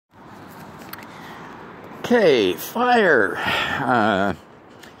Okay, fire.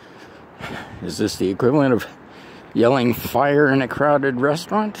 Is this the equivalent of yelling fire in a crowded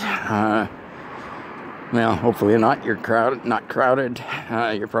restaurant? Well, hopefully not. You're not crowded.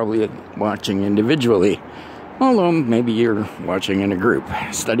 You're probably watching individually. Although maybe you're watching in a group.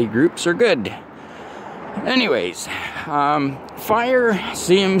 Study groups are good. Anyways, fire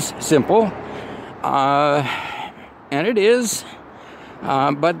seems simple. And it is.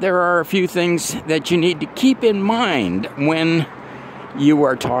 But there are a few things that you need to keep in mind when you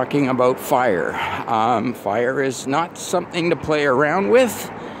are talking about fire. Fire is not something to play around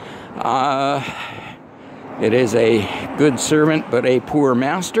with. It is a good servant, but a poor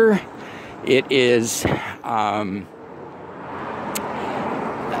master. It is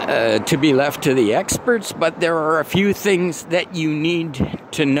to be left to the experts, but there are a few things that you need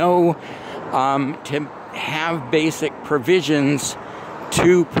to know to have basic provisions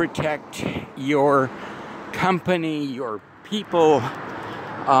to protect your company, your people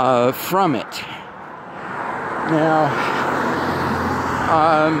from it. Now,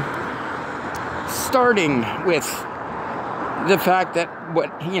 starting with the fact that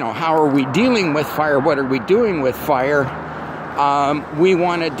how are we dealing with fire? What are we doing with fire? We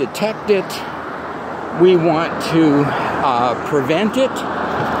want to detect it. We want to prevent it.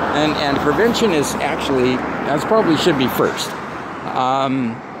 And prevention is actually, that's probably should be first.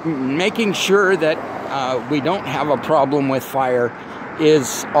 Making sure that we don't have a problem with fire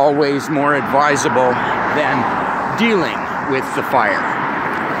is always more advisable than dealing with the fire.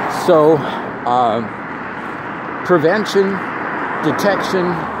 So, prevention,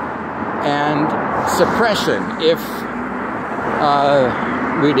 detection, and suppression if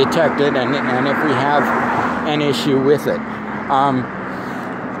we detect it and if we have an issue with it.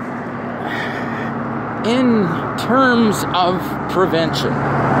 In terms of prevention,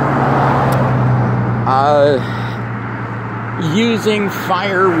 using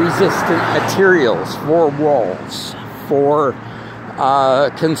fire-resistant materials for walls, for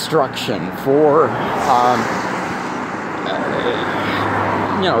construction, for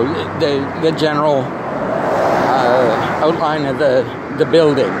the general outline of the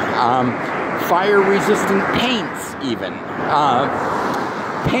building, fire-resistant paints even.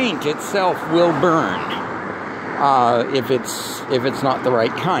 Paint itself will burn if it's not the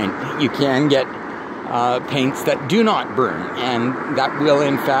right kind. You can get paints that do not burn, and that will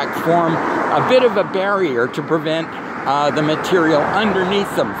in fact form a bit of a barrier to prevent the material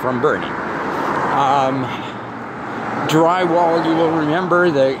underneath them from burning. Drywall, you will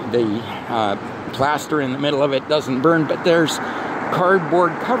remember the plaster in the middle of it doesn't burn, but there's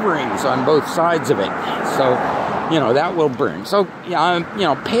cardboard coverings on both sides of it, so that will burn. So,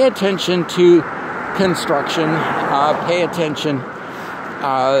 pay attention to construction, pay attention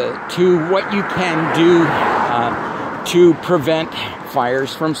to what you can do to prevent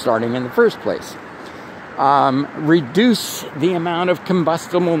fires from starting in the first place. Reduce the amount of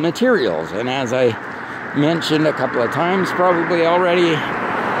combustible materials, and as I mentioned a couple of times probably already,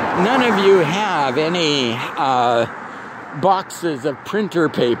 none of you have any boxes of printer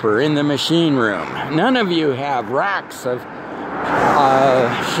paper in the machine room. None of you have racks of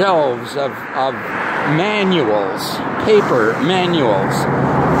shelves of manuals, paper manuals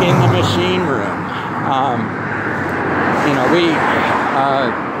in the machine room.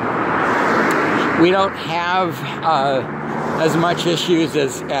 We don't have as much issues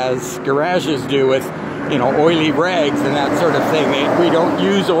as garages do with oily rags and that sort of thing. We don't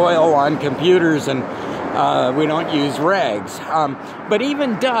use oil on computers, and we don't use rags. But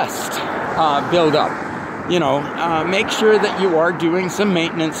even dust build up. Make sure that you are doing some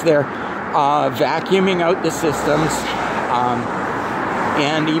maintenance there, vacuuming out the systems,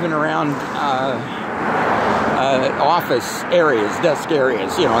 and even around office areas, desk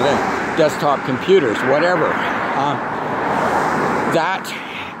areas, the desktop computers, whatever. That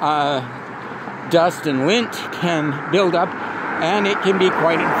dust and lint can build up, and it can be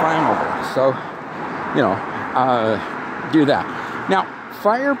quite inflammable. So, do that. Now,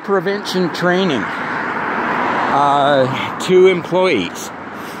 fire prevention training to employees,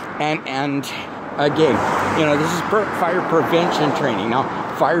 and again, this is fire prevention training. Now,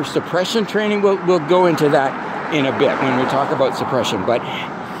 fire suppression training, we'll go into that in a bit when we talk about suppression, but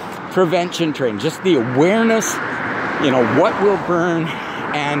prevention training, just the awareness, what will burn,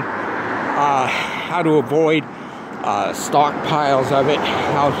 and how to avoid stockpiles of it,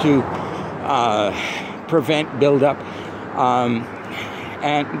 how to prevent buildup,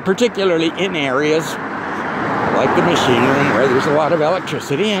 and particularly in areas like the machine room where there's a lot of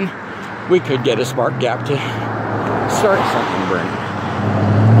electricity and we could get a spark gap to start something burning.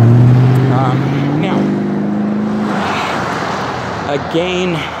 Now,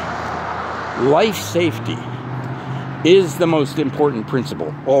 again, life safety is the most important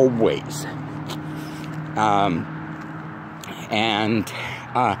principle, always.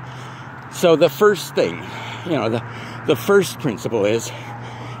 So the first thing, the first principle is,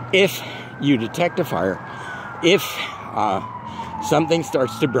 if you detect a fire, if something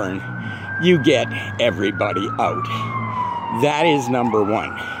starts to burn, you get everybody out. That is number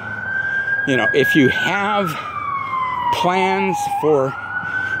one. If you have plans for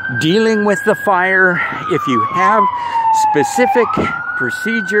dealing with the fire, if you have specific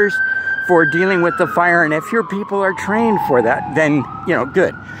procedures for dealing with the fire, and if your people are trained for that, then,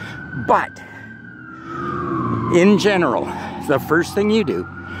 good. But in general, the first thing you do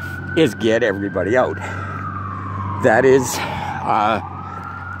is get everybody out. That is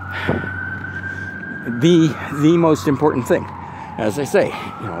the most important thing. As I say,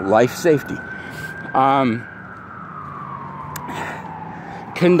 life safety.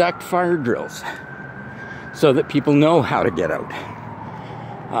 Conduct fire drills so that people know how to get out.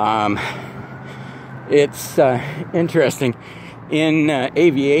 It's interesting. In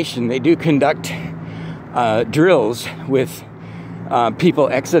aviation, they do conduct drills with people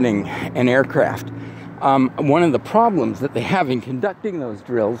exiting an aircraft. One of the problems that they have in conducting those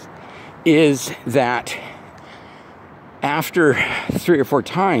drills is that after 3 or 4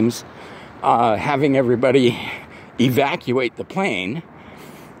 times, having everybody evacuate the plane,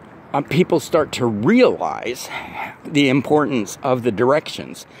 people start to realize the importance of the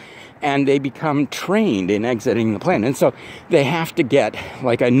directions, and they become trained in exiting the plane. And so they have to get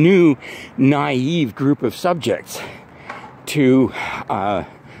like a new naive group of subjects to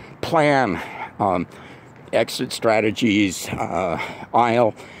plan exit strategies,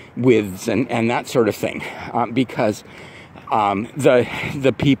 aisle widths, and that sort of thing, because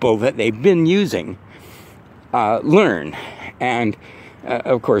the people that they've been using learn. And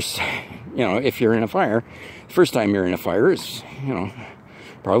of course, if you're in a fire, first time you're in a fire is,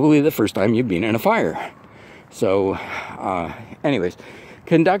 probably the first time you've been in a fire. So, anyways,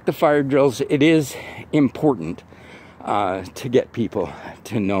 conduct the fire drills. It is important to get people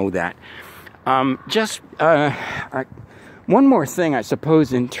to know that. One more thing, I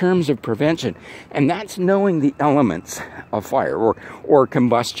suppose, in terms of prevention, and that's knowing the elements of fire or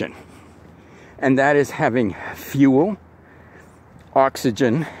combustion. And that is having fuel,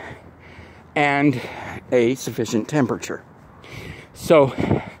 oxygen, and a sufficient temperature. So,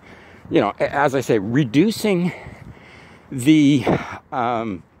 as I say, reducing the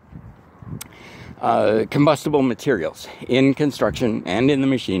combustible materials in construction and in the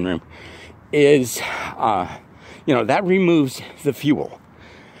machine room is, that removes the fuel.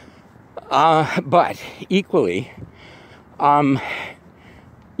 But equally,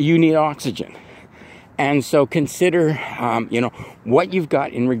 you need oxygen. And so consider, what you've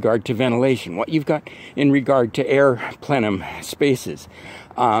got in regard to ventilation, what you've got in regard to air plenum spaces.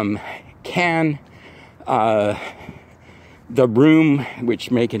 Can the room, which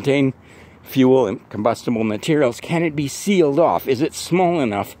may contain fuel and combustible materials, can it be sealed off? Is it small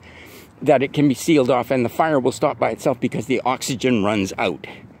enough that it can be sealed off and the fire will stop by itself because the oxygen runs out?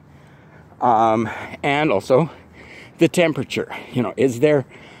 And also the temperature. Is there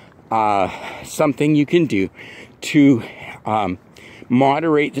something you can do to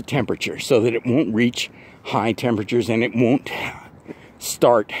moderate the temperature so that it won't reach high temperatures and it won't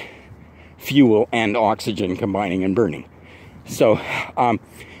start fuel and oxygen combining and burning? So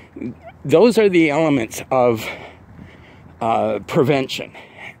those are the elements of prevention.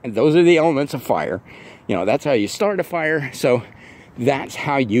 And those are the elements of fire. That's how you start a fire. So that's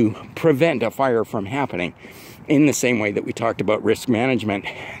how you prevent a fire from happening. In the same way that we talked about risk management,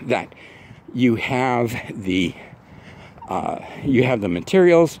 that you have the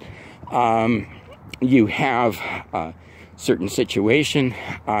materials, you have a certain situation,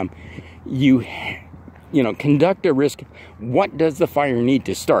 conduct a risk. What does the fire need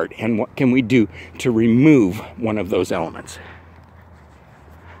to start, and what can we do to remove one of those elements?